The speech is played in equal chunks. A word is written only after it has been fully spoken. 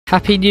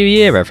Happy New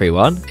Year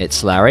everyone,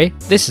 it's Larry.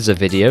 This is a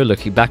video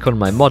looking back on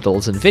my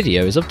models and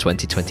videos of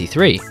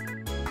 2023.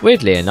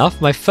 Weirdly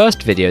enough, my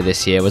first video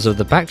this year was of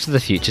the Back to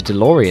the Future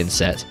DeLorean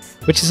set,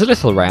 which is a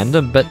little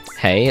random, but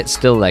hey, it's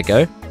still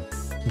Lego.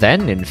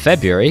 Then, in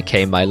February,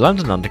 came my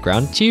London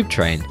Underground tube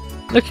train.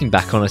 Looking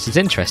back on it is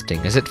interesting,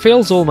 as it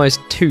feels almost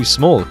too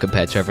small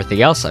compared to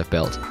everything else I've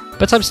built,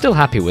 but I'm still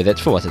happy with it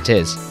for what it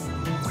is.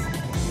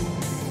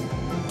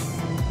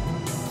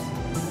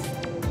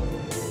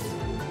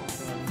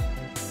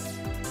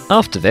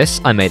 After this,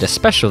 I made a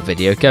special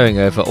video going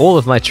over all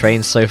of my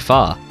trains so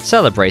far,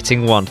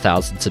 celebrating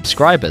 1,000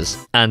 subscribers.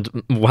 And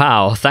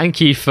wow,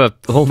 thank you for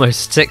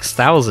almost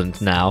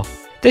 6,000 now.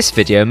 This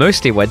video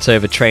mostly went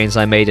over trains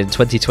I made in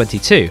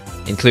 2022,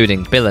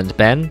 including Bill and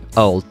Ben,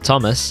 Old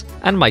Thomas,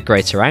 and my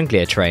Greater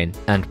Anglia train.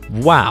 And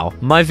wow,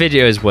 my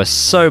videos were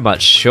so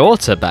much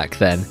shorter back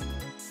then.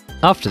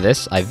 After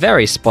this, I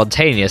very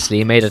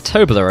spontaneously made a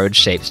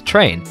Toblerone-shaped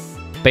train,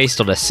 based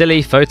on a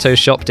silly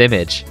photoshopped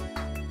image.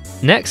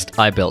 Next,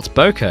 I built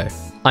Boko.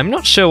 I'm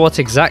not sure what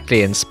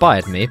exactly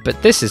inspired me,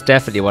 but this is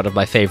definitely one of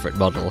my favourite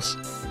models.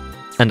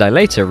 And I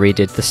later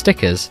redid the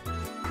stickers.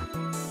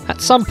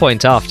 At some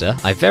point after,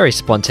 I very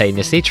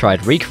spontaneously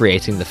tried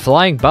recreating the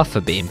flying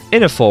buffer beam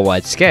in a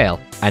 4-wide scale,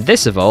 and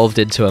this evolved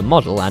into a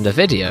model and a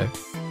video.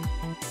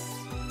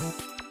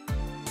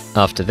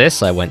 After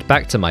this, I went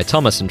back to my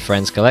Thomas and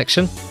Friends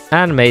collection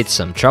and made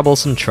some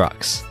troublesome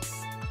trucks.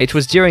 It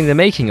was during the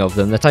making of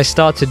them that I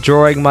started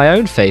drawing my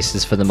own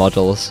faces for the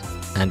models.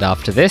 And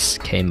after this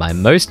came my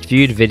most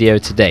viewed video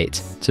to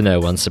date, to no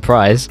one's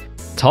surprise,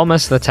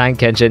 Thomas the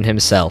Tank Engine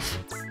himself,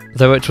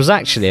 though it was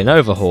actually an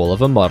overhaul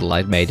of a model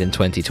I'd made in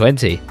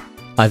 2020.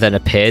 I then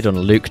appeared on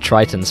Luke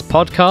Triton's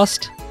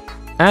podcast,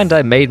 and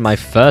I made my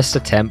first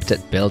attempt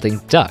at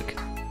building Duck,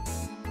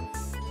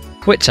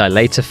 which I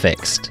later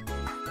fixed.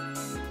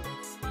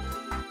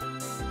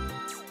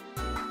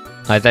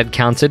 I then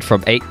counted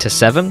from 8 to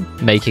 7,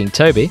 making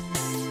Toby,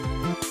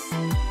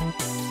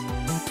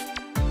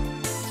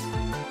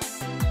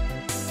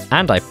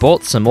 and I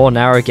bought some more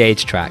narrow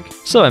gauge track,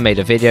 so I made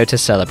a video to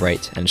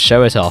celebrate and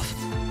show it off.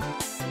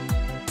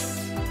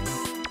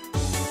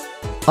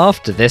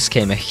 After this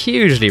came a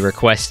hugely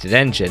requested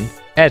engine,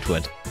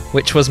 Edward,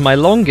 which was my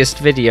longest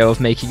video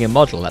of making a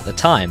model at the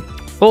time,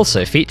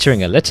 also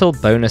featuring a little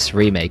bonus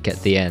remake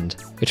at the end,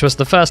 which was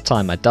the first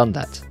time I'd done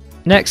that.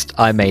 Next,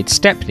 I made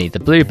Stepney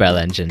the Bluebell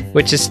engine,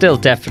 which is still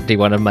definitely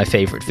one of my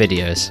favourite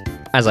videos,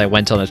 as I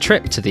went on a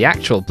trip to the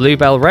actual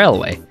Bluebell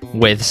Railway,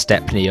 with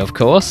Stepney of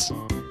course,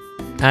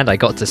 and I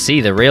got to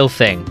see the real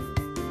thing.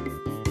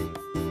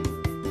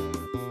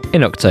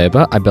 In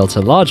October, I built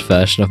a large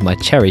version of my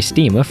Cherry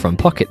steamer from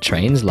Pocket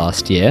Trains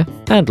last year,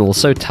 and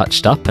also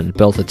touched up and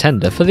built a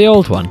tender for the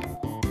old one.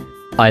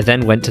 I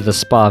then went to the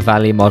Spa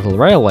Valley Model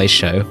Railway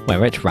show,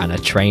 where it ran a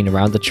train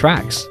around the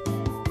tracks.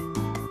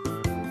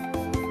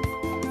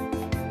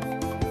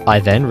 I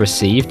then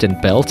received and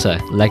built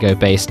a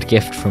Lego-based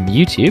gift from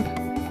YouTube,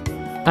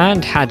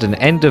 and had an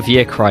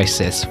end-of-year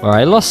crisis where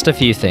I lost a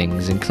few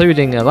things,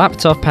 including a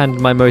laptop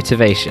and my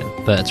motivation.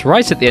 But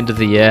right at the end of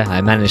the year, I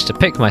managed to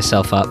pick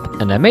myself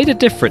up, and I made a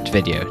different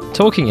video,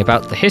 talking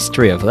about the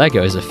history of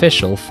LEGO's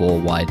official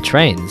 4-wide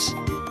trains.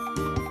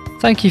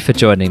 Thank you for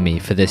joining me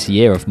for this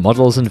year of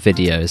models and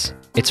videos.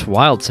 It's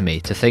wild to me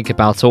to think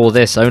about all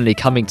this only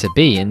coming to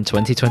be in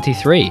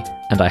 2023,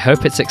 and I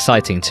hope it's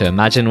exciting to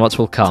imagine what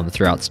will come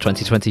throughout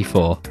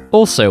 2024.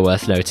 Also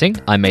worth noting,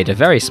 I made a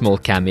very small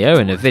cameo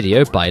in a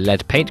video by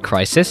Lead Paint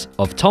Crisis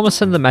of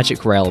Thomas and the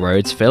Magic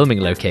Railroad's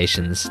filming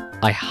locations.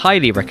 I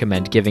highly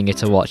recommend giving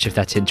it a watch if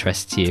that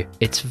interests you.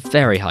 It's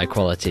very high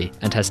quality,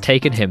 and has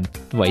taken him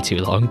way too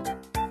long.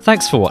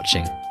 Thanks for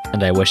watching,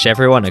 and I wish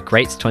everyone a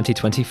great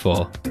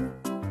 2024.